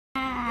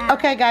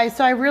Okay guys,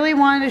 so I really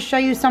wanted to show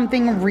you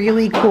something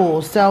really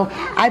cool. So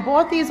I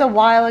bought these a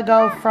while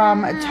ago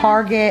from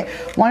Target.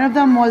 One of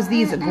them was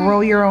these grow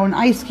your own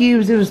ice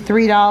cubes. It was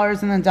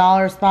 $3 in the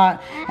dollar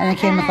spot, and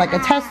it came with like a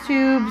test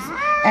tubes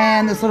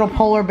and this little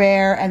polar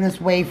bear and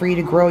this way for you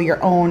to grow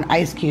your own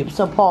ice cubes.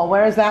 So Paul,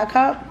 where is that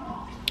cup?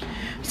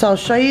 So I'll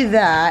show you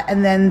that.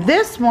 And then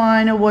this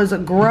one was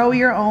grow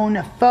your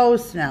own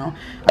faux snow.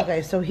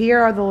 Okay, so here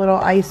are the little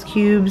ice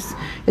cubes.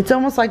 It's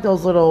almost like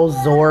those little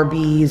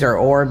Zorbies or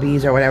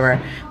Orbeez or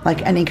whatever,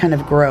 like any kind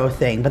of grow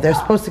thing. But they're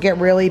supposed to get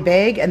really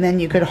big, and then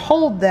you could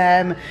hold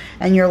them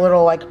and your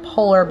little like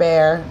polar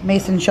bear.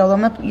 Mason, show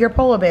them your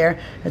polar bear.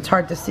 It's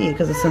hard to see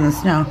because it's in the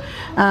snow.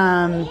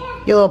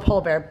 Your little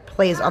polar bear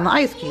plays on the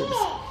ice cubes.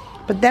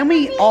 But then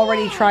we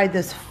already tried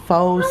this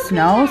faux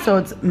snow. So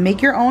it's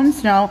make your own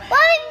snow.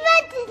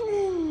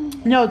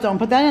 No, don't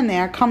put that in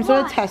there. Comes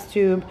with a test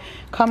tube.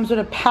 Comes with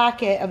a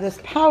packet of this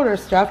powder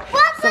stuff.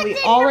 So we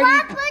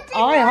already...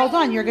 Alright, hold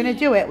on. You're going to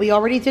do it. We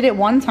already did it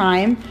one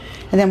time.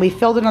 And then we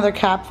filled another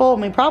capful.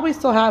 And we probably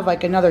still have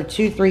like another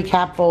 2-3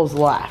 capfuls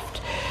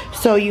left.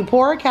 So you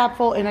pour a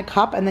capful in a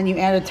cup. And then you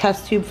add a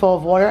test tube full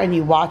of water. And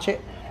you watch it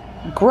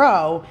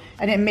grow.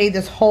 And it made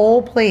this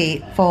whole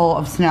plate full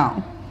of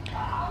snow.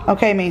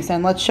 Okay,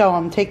 Mason. Let's show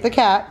them. Take the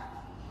cap.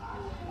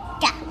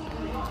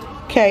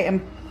 Okay,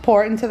 and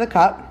pour it into the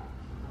cup.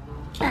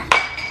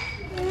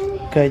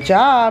 Good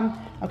job.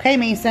 Okay,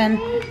 Mason,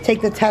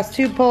 take the test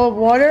tube full of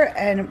water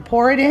and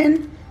pour it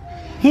in.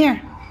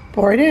 Here,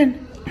 pour it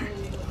in.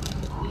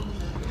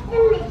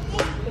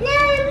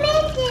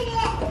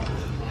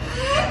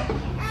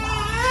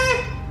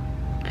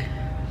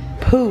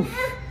 Poof.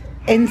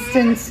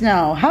 Instant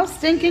snow. How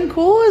stinking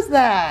cool is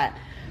that?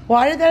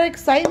 Why did that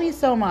excite me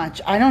so much?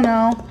 I don't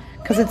know.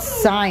 Because it's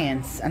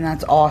science, and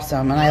that's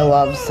awesome, and I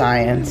love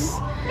science.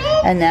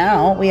 And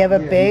now we have a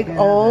big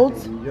old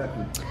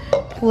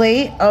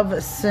plate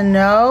of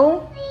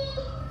snow.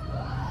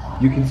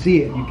 You can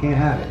see it. You can't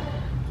have it.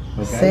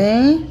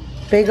 Okay? See?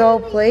 Big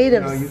old plate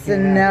of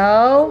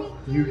snow.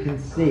 You can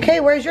see. Okay,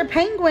 where's your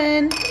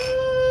penguin?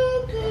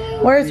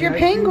 Where's your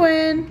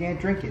penguin? You can't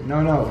drink it.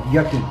 No, no. You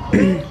have to.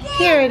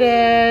 Here it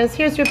is.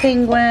 Here's your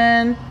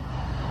penguin.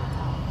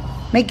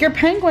 Make your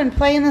penguin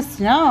play in the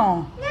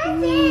snow. No.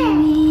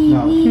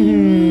 No,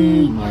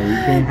 you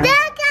can't have it.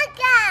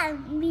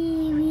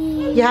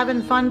 You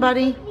having fun,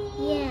 buddy?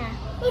 Yeah.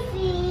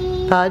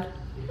 Bud?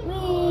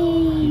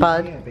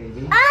 Bud? Yeah,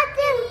 baby.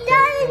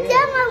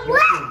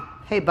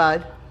 Hey,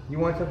 Bud. You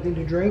want something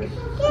to drink?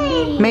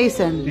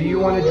 Mason. Do you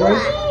want a drink?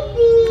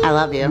 I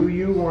love you. Do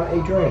you want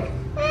a drink?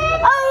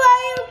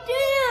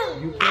 Oh,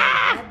 You can't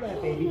have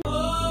that, baby.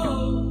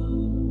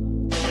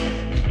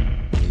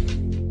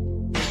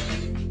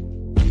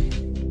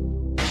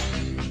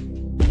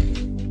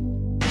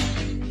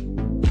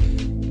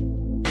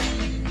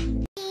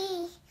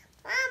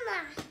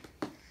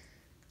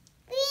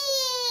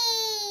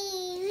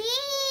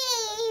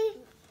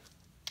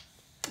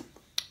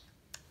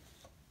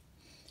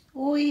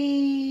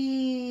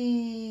 Wee.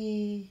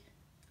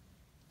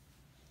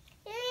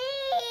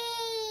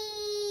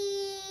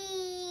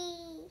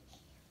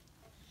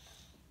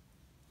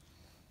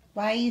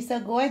 Why are you so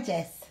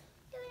gorgeous?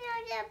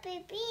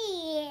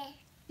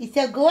 You're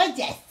so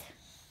gorgeous.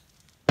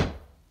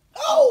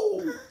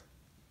 Oh!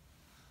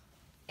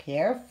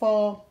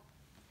 Careful.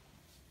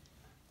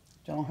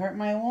 Don't hurt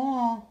my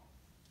wall.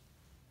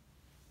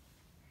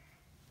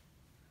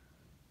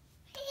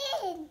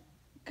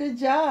 Good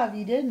job.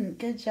 You didn't.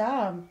 Good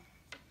job.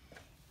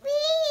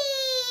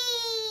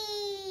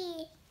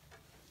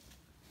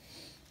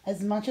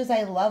 As much as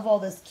I love all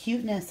this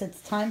cuteness, it's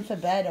time for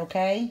bed,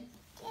 okay?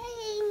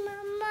 Okay,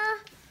 Mama.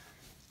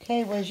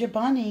 Okay, where's your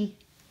bunny?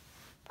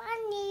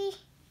 Bunny.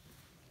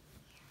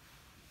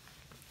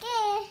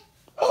 Okay.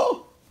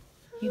 Oh!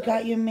 You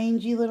got your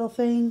mangy little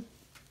thing?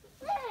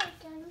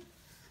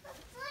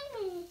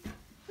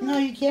 No,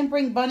 you can't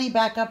bring Bunny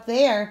back up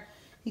there.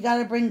 You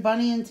gotta bring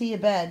Bunny into your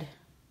bed.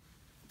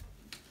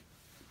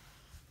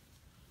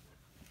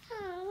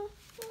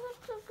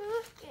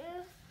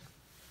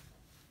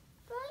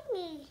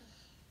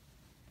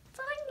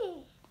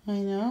 I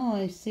know,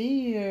 I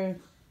see your...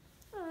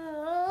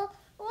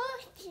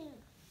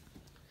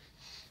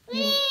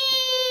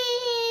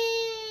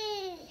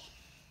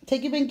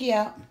 Take your binky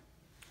out.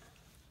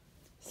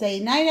 Say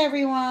night,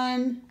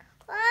 everyone.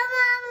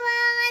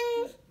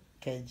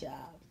 Good job.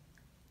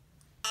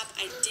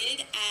 I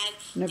did add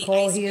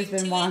Nicole, he has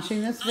been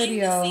watching this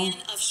video,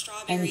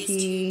 and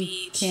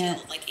he can't,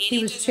 he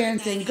was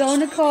chanting, go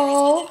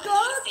Nicole,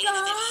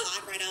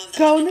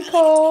 go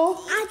Nicole.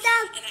 I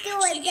stopped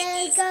doing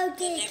it, go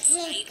get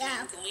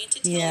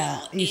hiccups.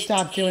 Yeah, you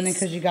stopped doing it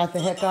because you got the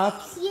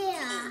hiccups?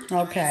 Yeah.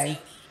 Okay.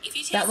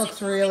 That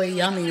looks really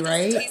yummy,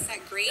 right?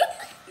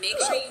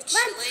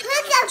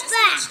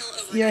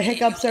 Your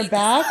hiccups are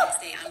back?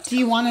 Do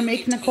you want to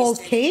make Nicole's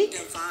cake?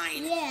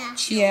 Yeah.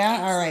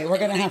 Yeah? Alright, we're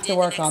going to have to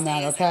work on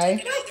that, okay?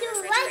 What do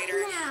you like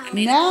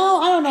now?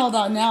 Now? I don't know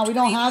about now. We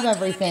don't have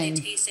everything.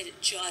 It tasted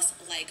just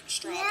like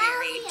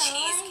strawberry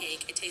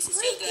cheesecake. It tasted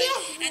so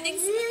good. And I think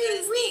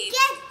because we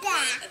get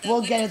that.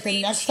 we'll get it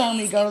the next time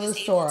we go to the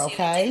store,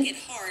 okay? It did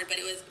get hard, but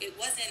it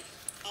wasn't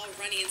all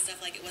runny and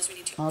stuff like it was when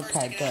you first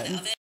took it out of the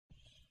oven.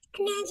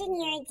 Imagine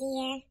you're a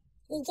deer.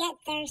 You get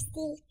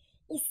thirsty.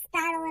 You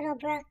spot a little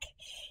brook.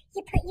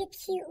 You put your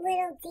cute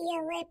little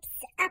deer lips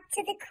up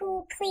to the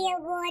cool, clear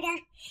water.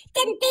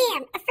 Then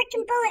bam, a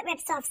frickin' bullet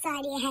rips off side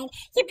of your head.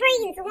 Your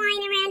brain's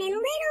lying around in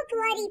little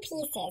bloody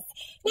pieces.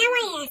 Now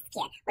I ask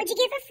you, would you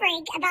give a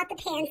frig about the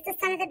pants the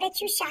son of the bitch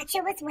who shot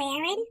you was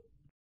wearing?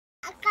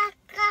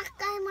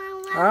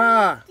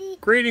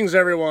 Greetings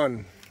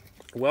everyone.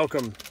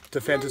 Welcome to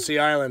Fantasy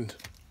Island.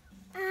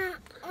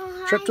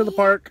 Trip to the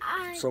park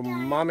so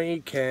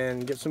mommy can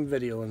get some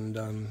videoing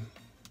done.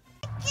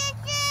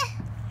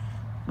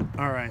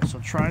 Alright, so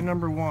try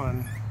number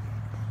 1.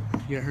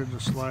 Get her to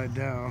slide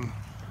down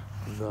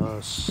the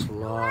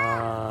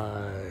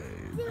slide.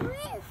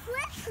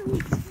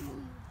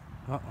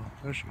 Uh-oh,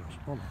 there she goes.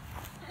 Hold on.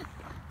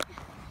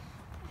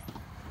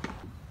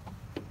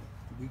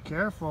 Be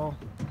careful.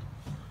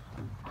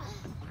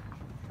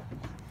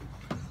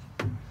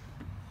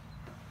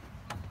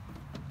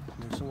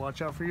 Need to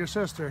watch out for your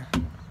sister.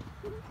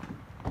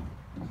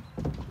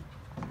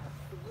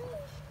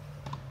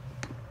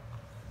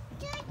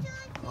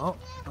 Oh,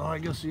 I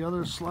guess the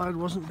other slide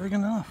wasn't big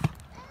enough.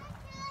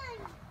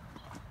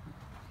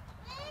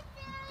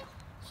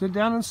 Sit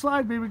down and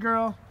slide, baby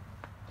girl.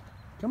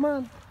 Come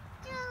on.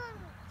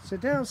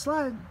 Sit down,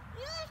 slide.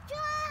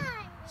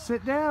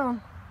 Sit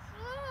down.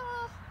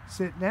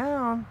 Sit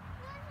down.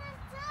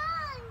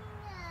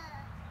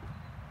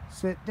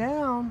 Sit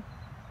down.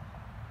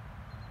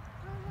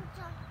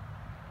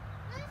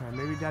 All right,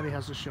 maybe Daddy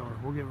has to show her.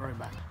 We'll get right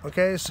back.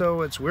 Okay,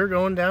 so we're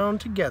going down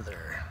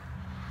together.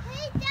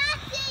 Hey, Daddy!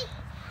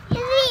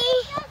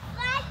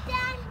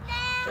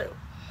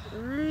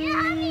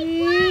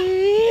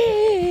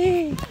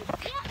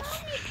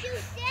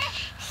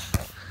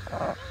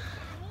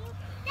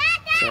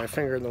 Sorry,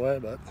 finger in the way,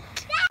 but.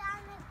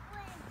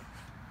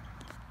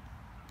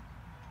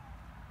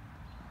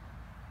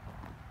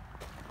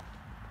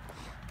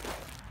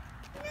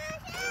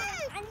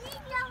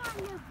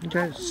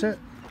 Okay, sit.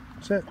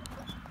 Sit.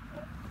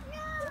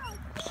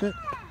 Sit.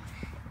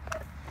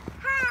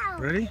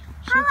 Ready?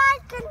 Sit.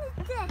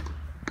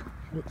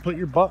 Put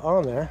your butt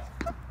on there.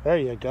 There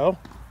you go.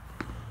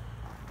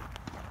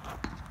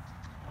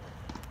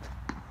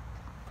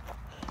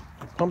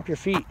 Pump your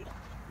feet.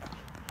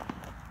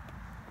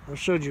 I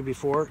showed you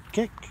before.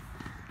 Kick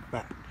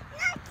back.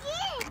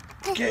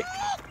 Kick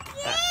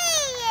back.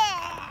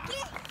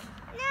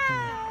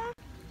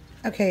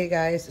 Okay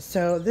guys,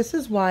 so this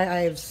is why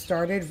I've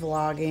started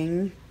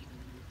vlogging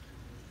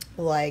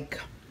like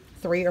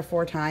 3 or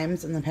 4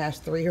 times in the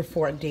past 3 or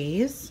 4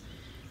 days,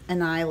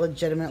 and I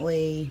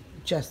legitimately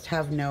just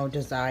have no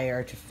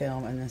desire to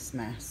film in this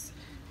mess.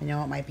 I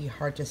know it might be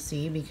hard to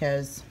see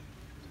because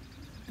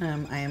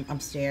I am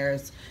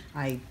upstairs.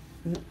 I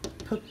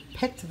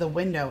picked the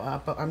window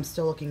up, but I'm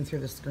still looking through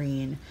the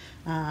screen.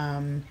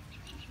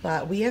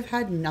 But we have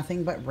had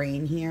nothing but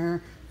rain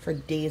here for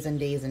days and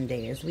days and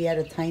days. We had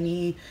a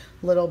tiny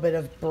little bit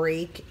of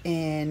break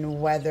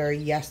in weather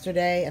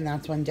yesterday, and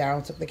that's when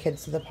Daryl took the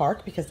kids to the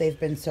park because they've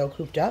been so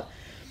cooped up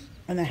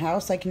in the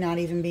house, like not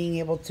even being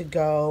able to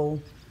go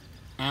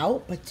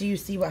out. But do you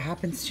see what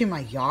happens to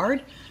my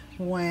yard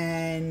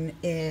when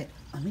it,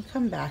 let me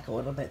come back a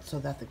little bit so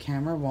that the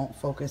camera won't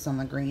focus on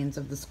the greens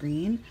of the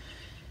screen.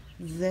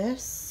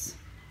 This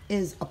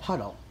is a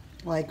puddle.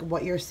 Like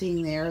what you're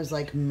seeing there is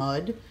like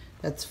mud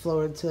that's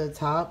floated to the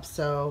top.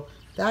 So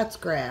that's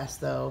grass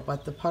though,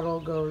 but the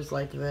puddle goes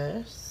like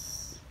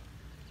this,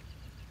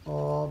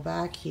 all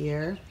back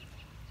here.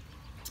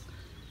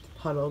 The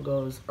puddle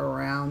goes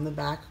around the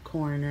back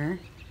corner,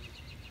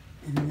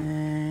 and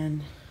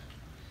then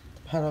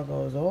the puddle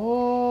goes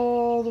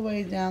all the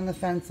way down the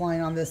fence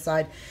line on this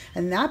side.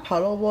 And that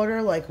puddle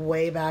water, like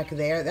way back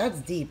there,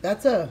 that's deep.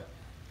 That's a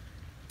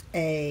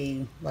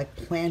like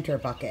planter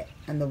bucket,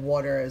 and the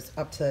water is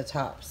up to the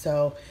top.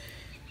 So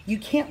you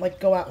can't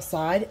like go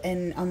outside,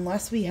 and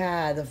unless we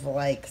had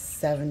like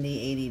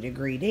 70-80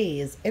 degree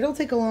days, it'll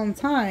take a long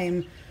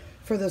time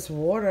for this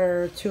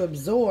water to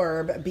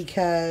absorb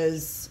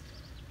because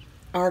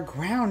our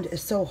ground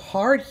is so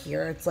hard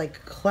here. It's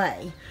like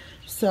clay.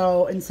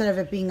 So instead of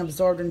it being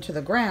absorbed into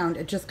the ground,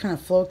 it just kind of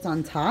floats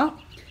on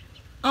top.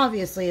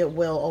 Obviously it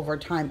will over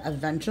time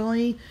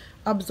eventually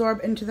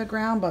absorb into the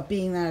ground, but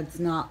being that it's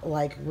not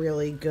like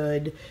really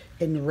good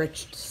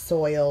enriched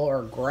soil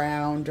or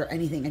ground or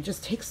anything, it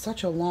just takes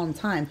such a long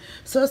time.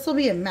 So this will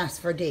be a mess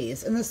for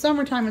days. In the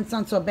summertime it's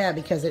not so bad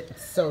because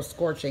it's so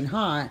scorching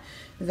hot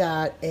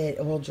that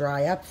it will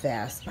dry up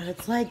fast, but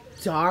it's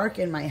like dark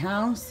in my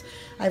house.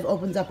 I've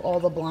opened up all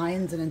the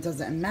blinds and it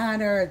doesn't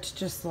matter. It's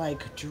just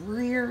like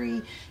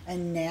dreary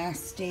and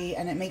nasty,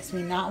 and it makes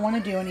me not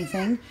want to do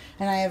anything.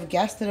 And I have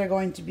guests that are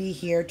going to be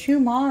here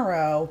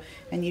tomorrow,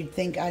 and you'd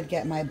think I'd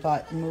get my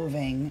butt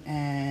moving,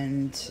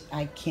 and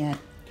I can't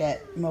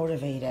get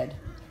motivated.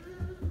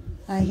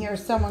 I hear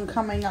someone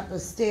coming up the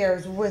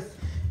stairs with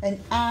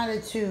an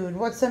attitude.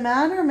 What's the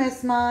matter,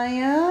 Miss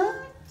Maya?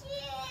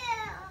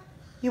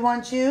 You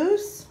want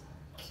juice?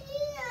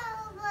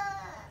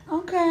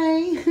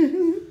 Okay.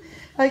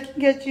 I can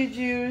get you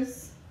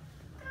juice.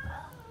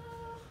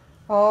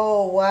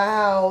 Oh,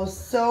 wow.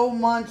 So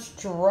much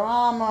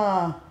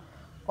drama.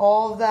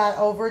 All that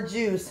over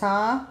juice,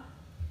 huh?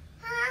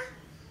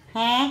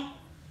 Huh?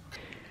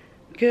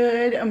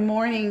 Good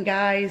morning,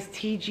 guys.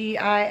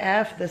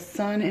 TGIF. The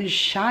sun is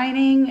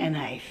shining and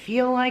I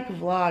feel like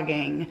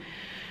vlogging.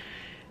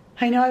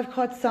 I know I've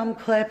caught some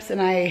clips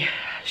and I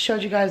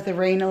showed you guys the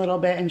rain a little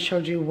bit and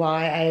showed you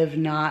why I have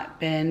not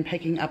been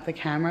picking up the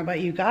camera, but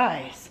you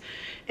guys,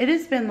 it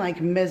has been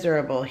like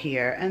miserable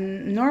here,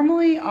 and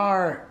normally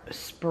our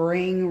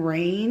spring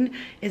rain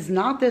is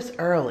not this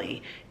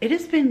early. It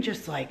has been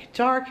just like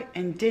dark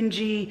and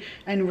dingy,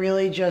 and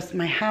really just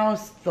my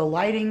house, the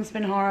lighting's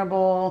been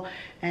horrible,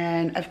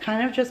 and I've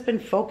kind of just been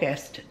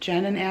focused.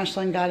 Jen and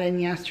Ashlyn got in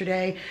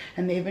yesterday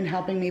and they've been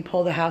helping me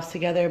pull the house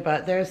together,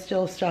 but there's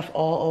still stuff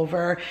all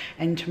over,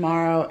 and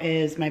tomorrow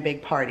is my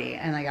big party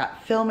and I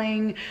got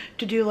filming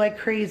to do like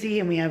crazy,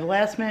 and we have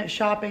last minute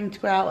shopping to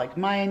go out. Like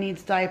Maya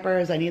needs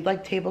diapers, I need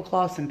like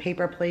tablecloths and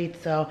paper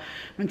plates, so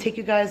I'm gonna take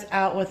you guys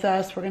out with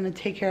us. We're gonna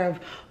take care of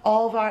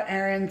all of our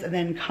errands and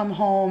then come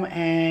home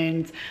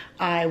and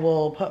I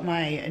will put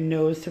my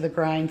nose to the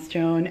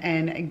grindstone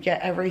and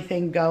get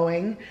everything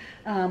going.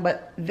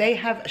 But they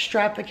have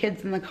strapped the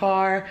kids in the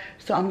car,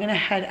 so I'm gonna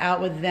head out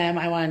with them.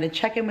 I wanted to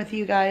check in with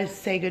you guys,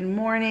 say good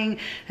morning,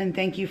 and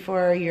thank you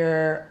for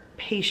your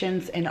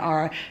patience in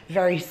our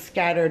very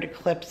scattered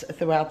clips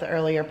throughout the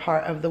earlier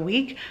part of the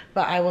week.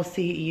 But I will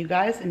see you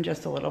guys in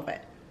just a little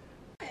bit.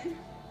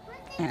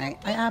 All right,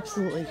 I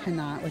absolutely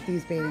cannot with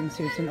these bathing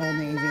suits in Old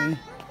Navy.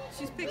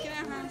 She's picking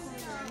at her.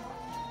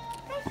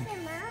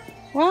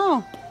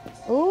 Wow.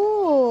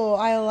 Ooh,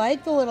 I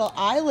like the little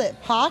eyelet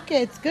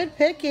pockets. Good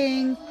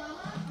picking.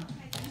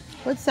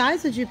 What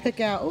size did you pick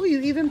out? Oh,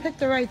 you even picked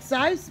the right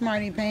size,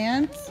 Smarty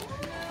Pants.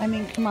 I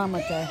mean, come on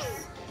with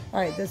this. All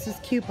right, this is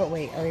cute, but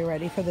wait, are you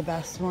ready for the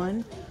best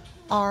one?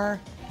 Are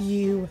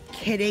you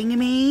kidding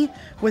me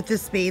with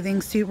this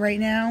bathing suit right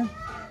now?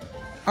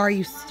 Are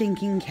you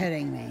stinking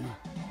kidding me?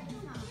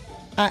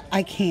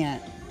 I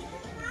can't.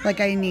 Like,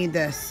 I need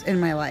this in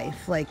my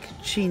life. Like,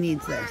 she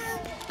needs this.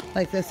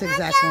 Like this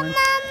exact one.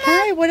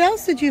 Hi, what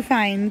else did you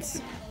find?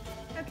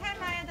 Okay,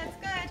 Maya, that's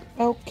good.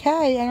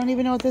 Okay, I don't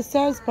even know what this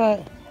says,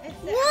 but...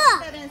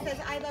 It says,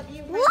 I love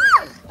you.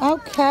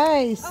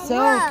 Okay,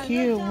 so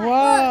cute.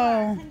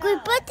 Whoa. We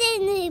put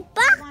it in the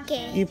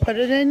pocket. You put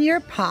it in your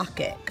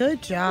pocket.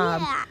 Good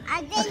job.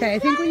 Yeah, Okay, I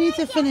think we need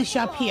to finish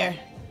up here.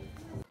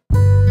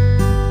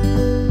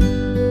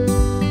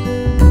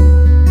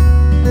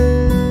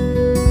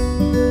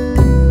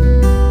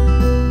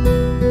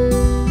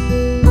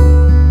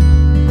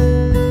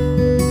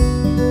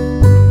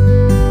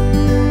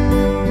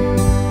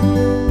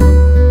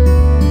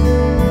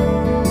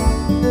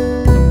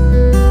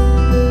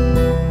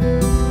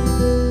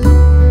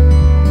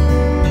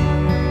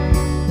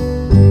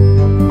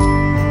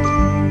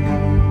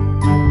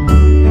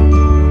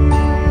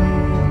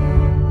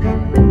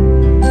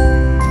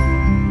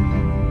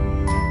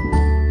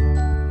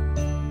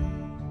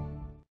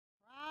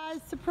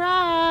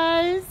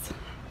 Surprise!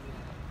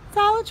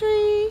 Dollar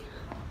Tree!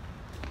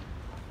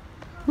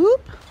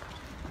 Whoop!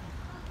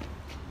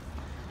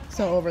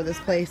 So over this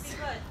place.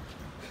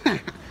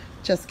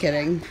 Just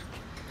kidding.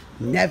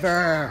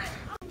 Never!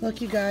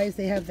 Look, you guys,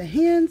 they have the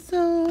hand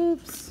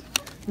soaps.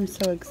 I'm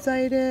so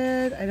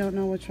excited. I don't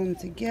know which one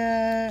to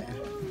get.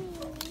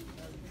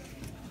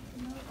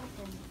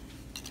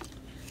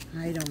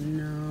 I don't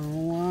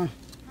know.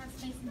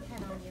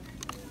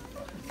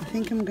 I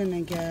think I'm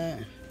gonna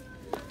get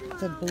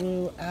the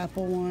blue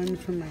apple one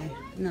for my...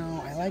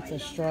 No, I like the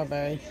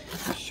strawberry.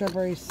 The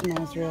strawberry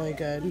smells really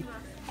good.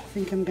 I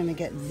think I'm gonna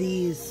get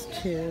these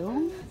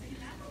two.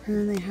 And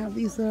then they have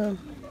these little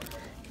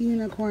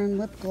unicorn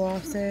lip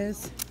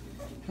glosses.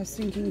 How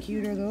stinking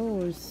cute are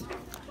those?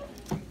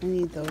 I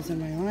need those in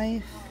my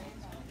life.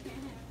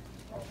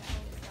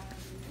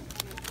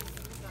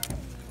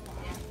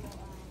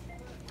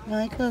 I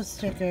like those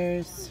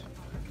stickers.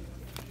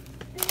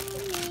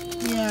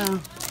 Yeah.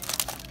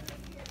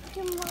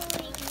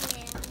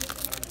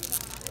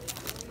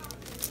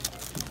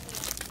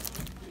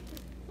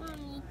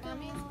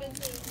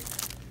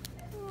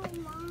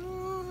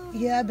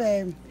 Yeah,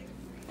 babe.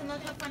 And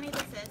look how funny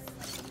this is.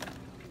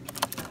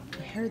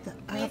 I heard the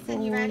apple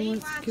you one ready?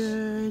 was Watch.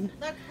 good.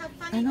 Look how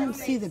funny I don't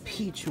this see is. the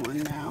peach one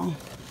now.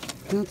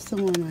 That's the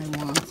one I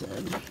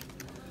wanted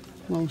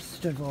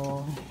most of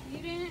all. You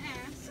didn't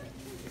ask.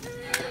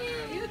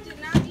 You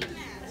did not even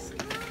ask.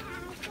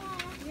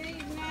 Yeah, you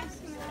didn't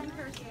ask the wrong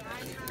person.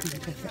 I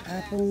got the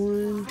apple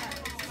one.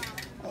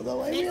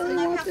 Although I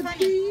really want the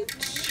peach.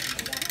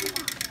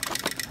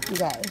 You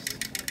guys,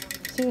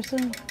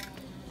 seriously?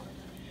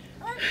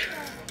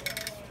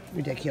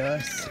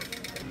 Ridiculous.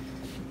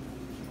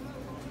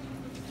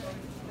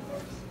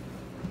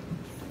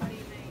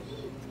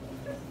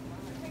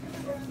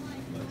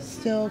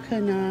 Still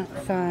cannot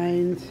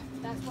find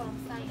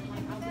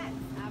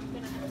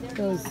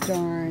those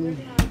darn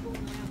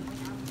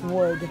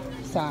wood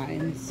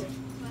signs.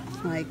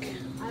 Like,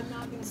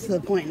 It's to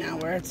the point now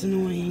where it's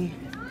annoying.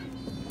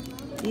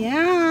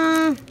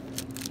 Yeah.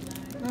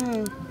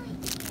 Oh,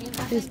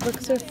 these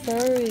books are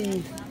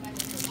furry.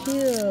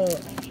 Cute.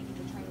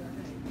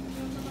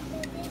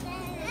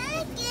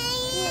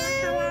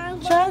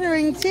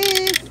 Chattering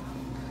teeth.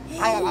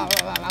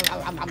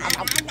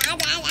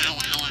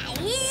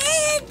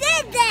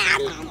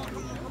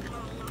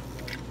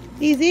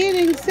 He's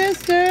eating,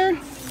 sister.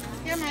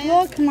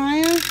 Look,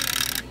 Maya.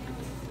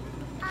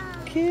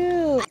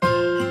 Cute.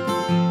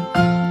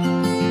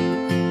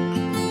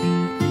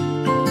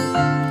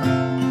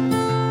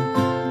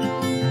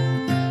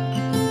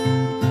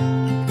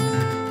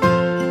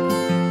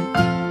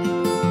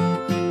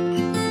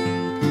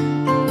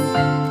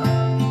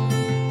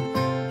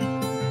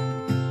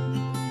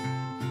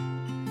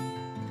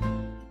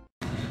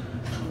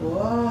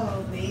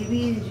 Whoa,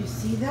 baby, did you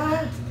see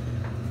that?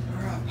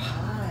 We're up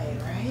high,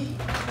 right?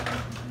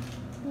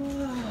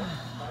 Whoa.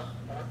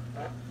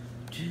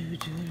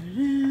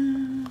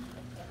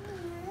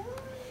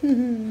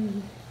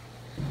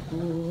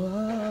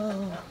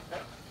 Whoa.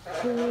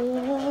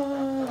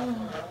 Whoa.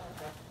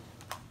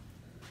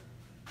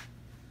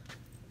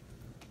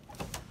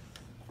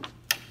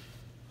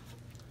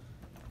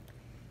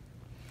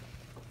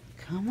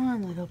 Come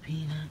on, little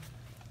peanut.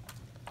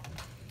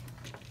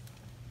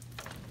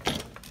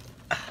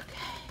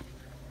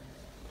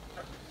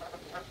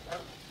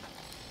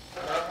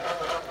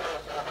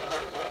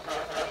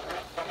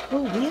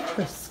 Oh, we have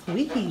a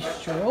squeaky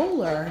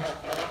stroller.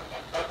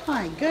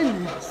 My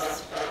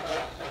goodness.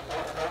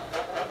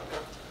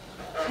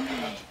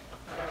 Okay.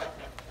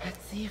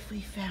 Let's see if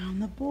we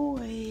found the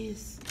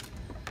boys.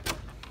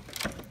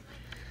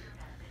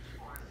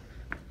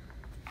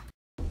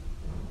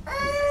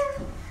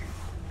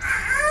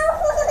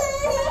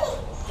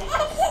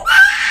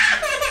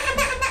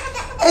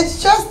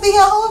 It's just the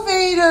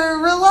elevator.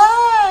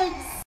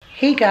 Relax.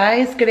 Hey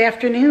guys, good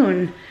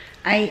afternoon.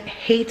 I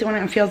hate when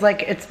it feels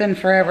like it's been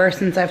forever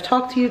since I've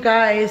talked to you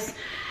guys.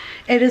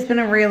 It has been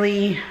a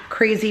really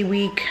crazy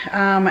week.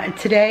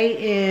 Today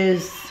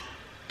is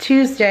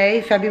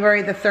Tuesday,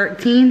 February the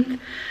 13th.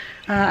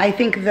 I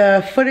think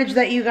the footage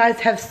that you guys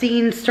have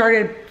seen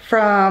started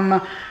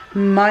from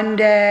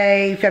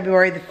Monday,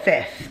 February the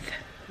 5th.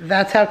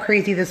 That's how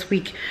crazy this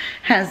week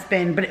has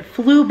been, but it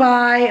flew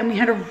by and we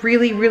had a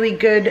really, really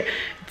good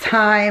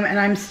time, and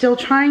I'm still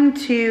trying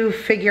to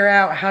figure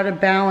out how to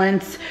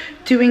balance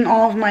doing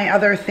all of my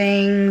other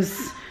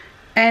things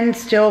and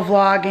still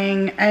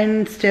vlogging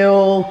and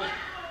still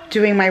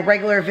doing my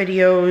regular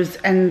videos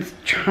and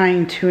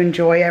trying to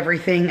enjoy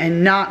everything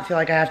and not feel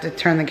like I have to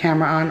turn the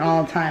camera on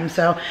all the time.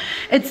 So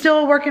it's still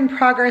a work in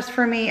progress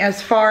for me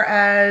as far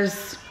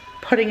as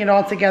putting it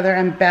all together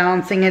and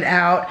balancing it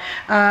out.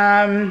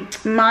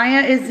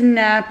 Maya is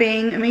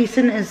napping.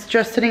 Mason is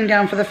just sitting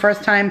down for the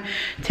first time,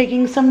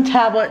 taking some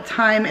tablet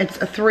time. It's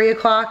 3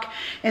 o'clock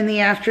in the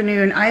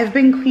afternoon. I have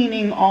been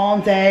cleaning all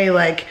day.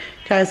 Like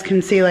you guys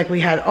can see, like we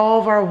had all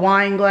of our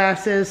wine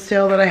glasses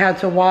still that I had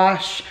to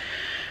wash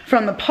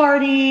from the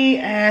party,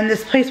 and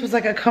this place was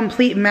like a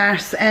complete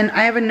mess, and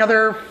I have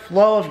another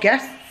flow of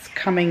guests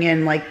coming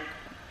in like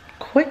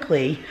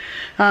quickly.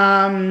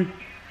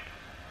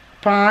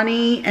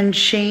 Bonnie and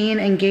Shane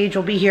and Gage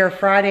will be here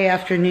Friday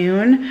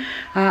afternoon,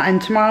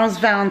 and tomorrow's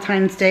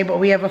Valentine's Day, but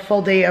we have a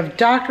full day of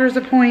doctor's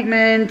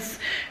appointments,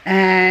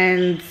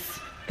 and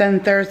then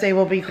Thursday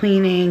we'll be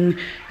cleaning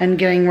and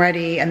getting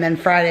ready, and then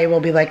Friday will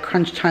be like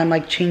crunch time,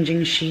 like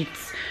changing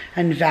sheets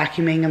and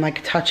vacuuming and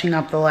like touching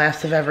up the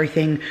last of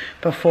everything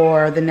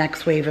before the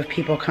next wave of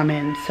people come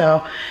in.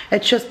 So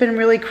it's just been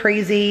really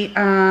crazy,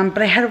 but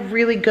I had a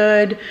really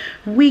good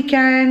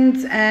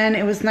weekend, and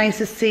it was nice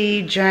to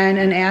see Jen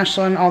and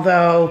Ashlyn,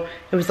 although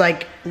it was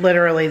like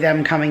literally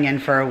them coming in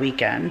for a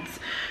weekend.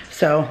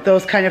 So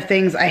those kind of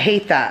things, I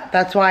hate that.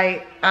 That's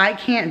why I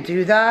can't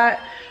do that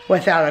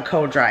without a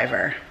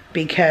co-driver,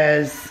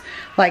 because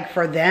like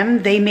for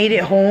them, they made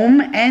it home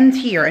and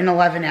here in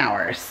 11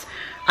 hours.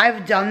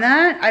 I've done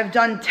that. I've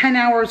done 10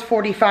 hours,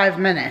 45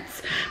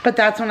 minutes. But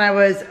that's when I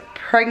was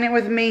pregnant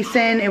with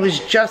Mason. It was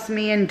just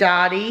me and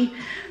Dottie.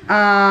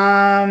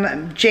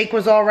 Jake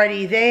was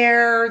already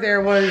there.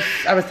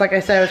 Like I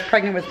said, I was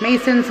pregnant with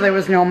Mason, so there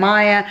was no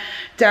Maya.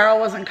 Daryl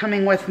wasn't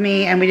coming with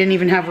me, and we didn't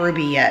even have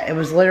Ruby yet. It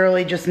was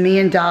literally just me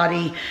and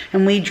Dottie,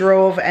 and we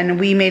drove, and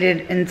we made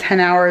it in 10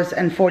 hours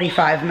and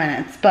 45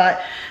 minutes.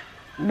 But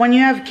when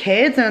you have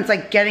kids and it's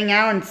like getting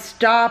out and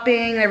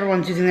stopping,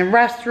 everyone's using the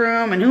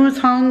restroom and who's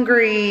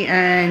hungry,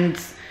 and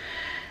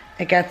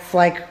it gets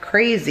like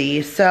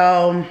crazy.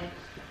 So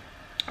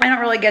I don't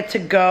really get to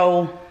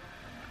go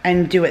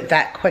and do it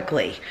that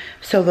quickly.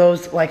 So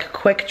those like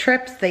quick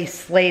trips, they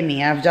slay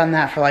me. I've done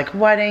that for like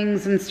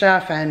weddings and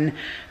stuff, and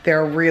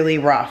they're really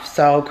rough.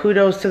 So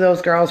kudos to those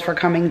girls for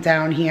coming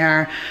down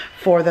here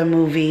for the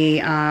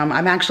movie.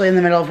 I'm actually in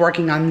the middle of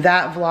working on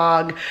that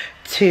vlog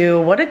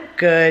too. What a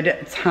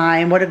good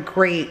time. What a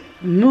great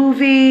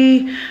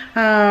movie.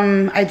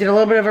 I did a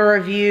little bit of a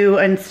review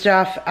and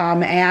stuff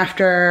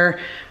after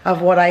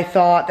of what I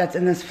thought. That's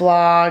in this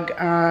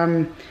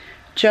vlog.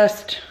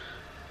 Just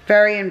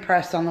very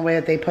impressed on the way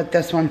that they put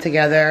this one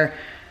together.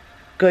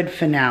 Good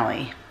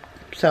finale.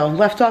 So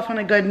left off on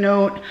a good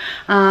note.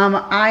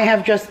 I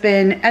have just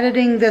been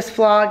editing this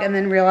vlog and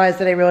then realized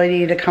that I really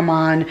needed to come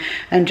on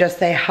and just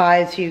say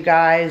hi to you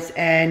guys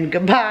and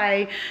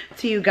goodbye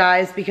to you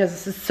guys because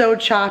this is so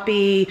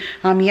choppy.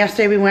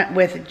 Yesterday we went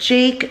with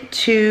Jake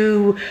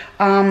to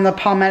the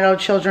Palmetto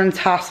Children's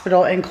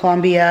Hospital in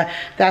Columbia.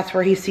 That's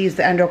where he sees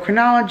the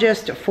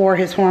endocrinologist for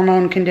his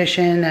hormone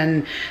condition,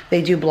 and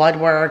they do blood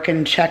work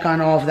and check on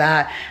all of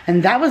that.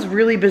 And that was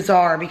really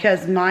bizarre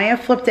because Maya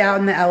flipped out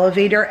in the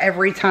elevator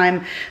every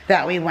time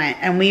that we went,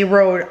 and we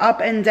rode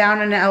up and down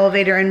in an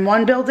elevator in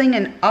one building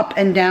and up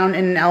and down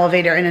in an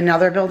elevator in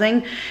another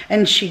building,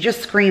 and she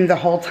just screamed the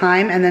whole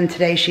time. And then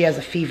today she has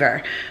a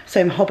fever, so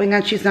I'm hoping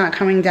that she's not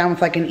coming down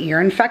with like an ear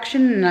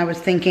infection. And I was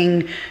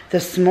thinking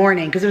this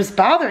morning, because it was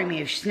bothering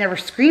me, she's never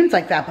screamed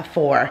like that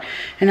before,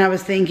 and I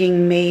was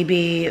thinking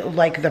maybe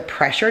like the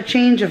pressure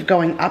change of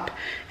going up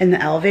in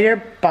the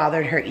elevator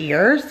bothered her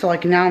ears. So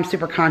like now I'm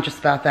super conscious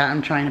about that.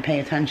 I'm trying to pay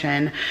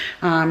attention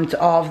to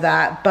all of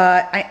that.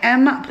 But I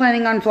am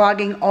planning on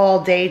vlogging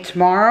all day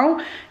tomorrow.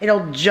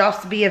 It'll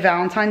just be a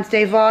Valentine's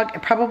Day vlog.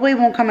 It probably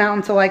won't come out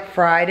until like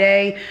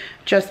Friday,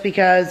 just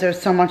because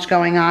there's so much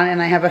going on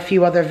and I have a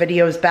few other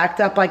videos backed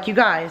up like you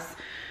guys.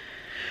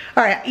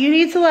 All right, you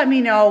need to let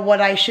me know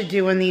what I should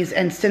do in these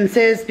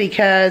instances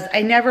because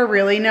I never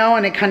really know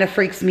and it kind of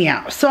freaks me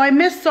out. So I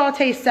missed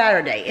Saute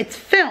Saturday. It's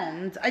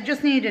filmed. I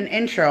just need an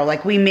intro.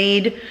 Like I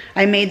made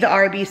the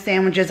RB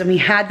sandwiches and we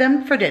had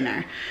them for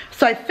dinner.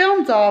 So I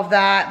filmed all of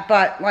that,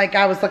 but like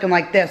I was looking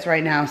like this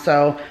right now.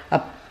 So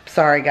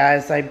sorry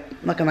guys, I'm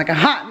looking like a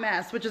hot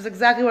mess, which is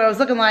exactly what I was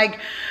looking like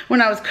when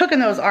I was cooking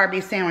those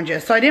RB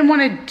sandwiches. So I didn't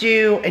want to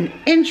do an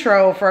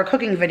intro for a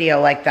cooking video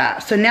like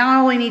that. So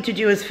now all I need to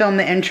do is film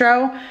the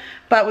intro,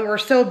 but we were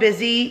so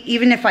busy,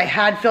 even if I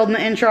had filmed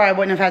the intro, I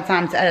wouldn't have had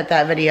time to edit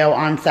that video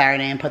on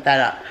Saturday and put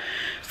that up.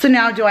 So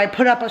now do I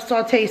put up a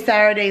Saute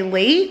Saturday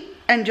late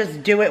and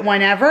just do it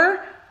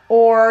whenever?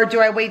 Or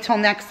do I wait till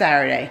next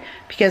Saturday?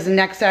 Because the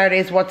next Saturday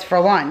is what's for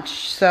lunch.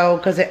 So,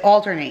 because it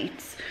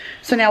alternates.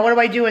 So now what do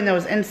I do in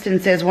those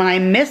instances when I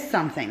miss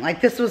something?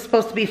 Like this was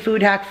supposed to be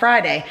Food Hack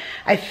Friday.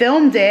 I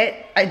filmed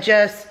it,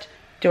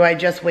 do I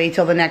just wait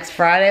till the next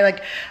Friday?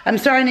 Like I'm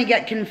starting to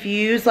get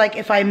confused. Like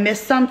if I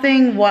miss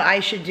something, what I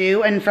should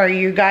do. And for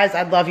you guys,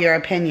 I'd love your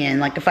opinion.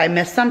 Like if I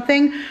miss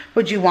something,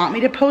 would you want me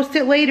to post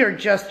it late or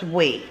just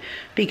wait?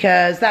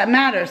 Because that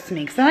matters to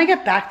me. Because then I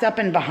get backed up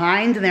and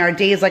behind, and there are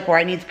days like where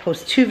I need to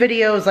post 2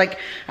 videos. Like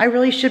I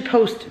really should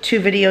post 2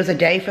 videos a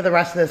day for the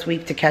rest of this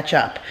week to catch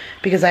up,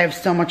 because I have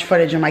so much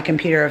footage on my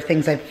computer of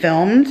things I've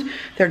filmed.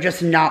 They're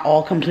just not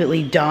all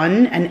completely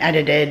done and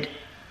edited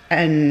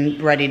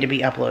and ready to be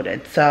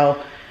uploaded.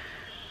 So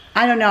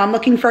I don't know, I'm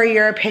looking for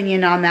your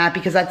opinion on that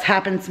because that's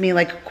happened to me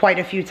like quite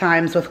a few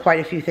times with quite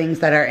a few things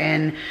that are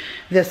in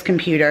this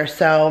computer.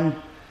 So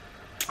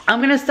I'm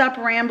gonna stop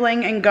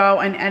rambling and go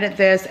and edit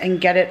this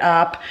and get it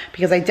up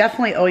because I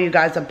definitely owe you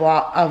guys a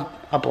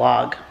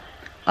vlog.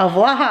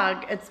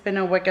 It's been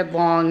a wicked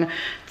long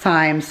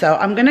time. So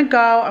I'm gonna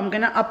go, I'm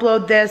gonna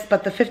upload this,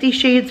 but the 50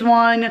 Shades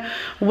one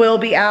will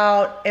be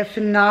out, if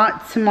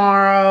not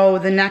tomorrow,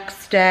 the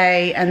next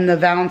day, and the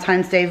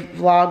Valentine's Day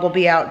vlog will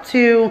be out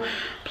too.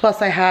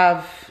 Plus I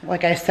have,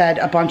 like I said,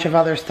 a bunch of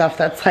other stuff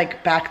that's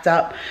like backed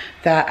up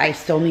that I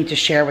still need to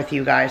share with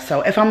you guys.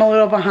 So if I'm a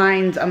little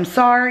behind, I'm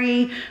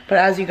sorry, but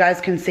as you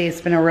guys can see, it's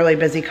been a really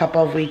busy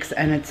couple of weeks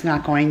and it's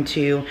not going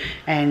to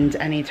end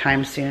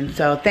anytime soon.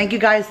 So thank you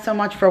guys so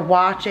much for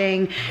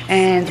watching,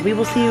 and we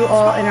will see you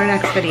all in our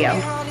next video.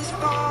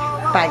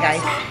 Bye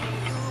guys.